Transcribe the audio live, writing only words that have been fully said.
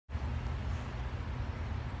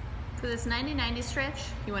For this 90-90 stretch,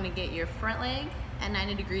 you want to get your front leg at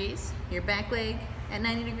 90 degrees, your back leg at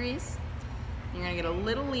 90 degrees. You're going to get a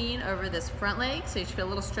little lean over this front leg, so you should feel a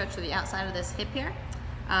little stretch to the outside of this hip here.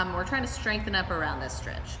 We're trying to strengthen up around this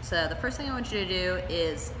stretch. So the first thing I want you to do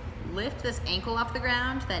is lift this ankle off the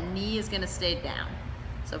ground. That knee is going to stay down.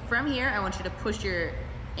 So from here, I want you to push your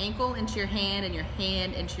ankle into your hand and your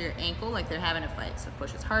hand into your ankle like they're having a fight. So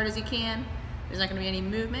push as hard as you can. There's not going to be any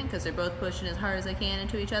movement because they're both pushing as hard as they can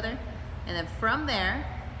into each other. And then from there,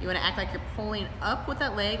 you want to act like you're pulling up with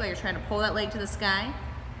that leg, like you're trying to pull that leg to the sky,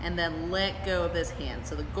 and then let go of this hand.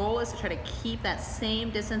 So the goal is to try to keep that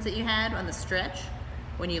same distance that you had on the stretch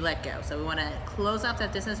when you let go. So we want to close off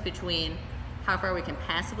that distance between how far we can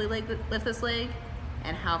passively lift this leg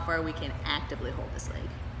and how far we can actively hold this leg.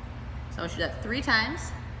 So I want you to do that 3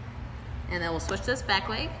 times, and then we'll switch to this back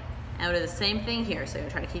leg. And we'll do the same thing here. So you're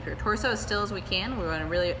trying to keep your torso as still as we can. We want to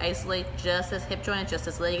really isolate just this hip joint, just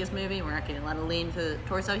this leg is moving. We're not getting a lot of lean to the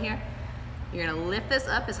torso here. You're going to lift this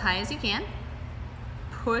up as high as you can.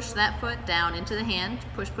 Push that foot down into the hand.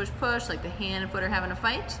 Push, push, push, like the hand and foot are having a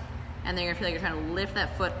fight. And then you're going to feel like you're trying to lift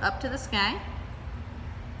that foot up to the sky.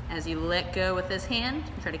 As you let go with this hand,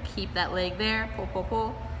 try to keep that leg there. Pull, pull,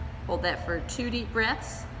 pull. Hold that for 2 deep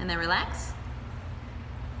breaths, and then relax.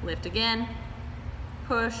 Lift again.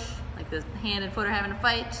 Push, like the hand and foot are having a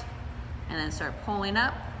fight, and then start pulling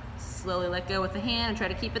up. Slowly let go with the hand and try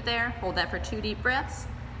to keep it there. Hold that for 2 deep breaths.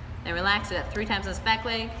 Then relax, do that 3 times on this back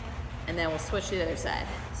leg, and then we'll switch to the other side.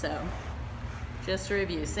 So just to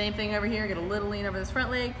review, same thing over here. Get a little lean over this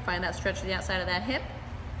front leg, find that stretch to the outside of that hip,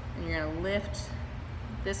 and you're gonna lift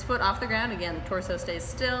this foot off the ground. Again, the torso stays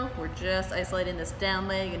still. We're just isolating this down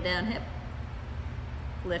leg and down hip.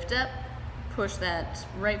 Lift up. Push that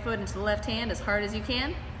right foot into the left hand as hard as you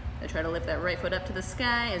can. Then try to lift that right foot up to the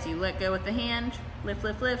sky as you let go with the hand. Lift,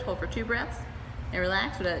 lift, lift, hold for 2 breaths. And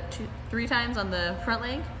relax. We'll do that 3 times on the front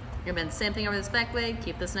leg. You're gonna do the same thing over this back leg.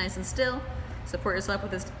 Keep this nice and still. Support yourself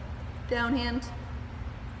with this down hand.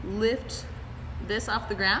 Lift this off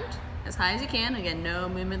the ground as high as you can. Again, no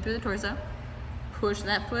movement through the torso. Push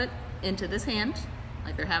that foot into this hand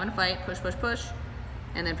like they're having a fight. Push, push, push.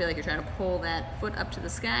 And then feel like you're trying to pull that foot up to the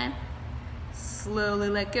sky. Slowly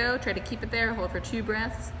let go, try to keep it there, hold for 2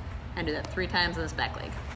 breaths, and do that 3 times on this back leg.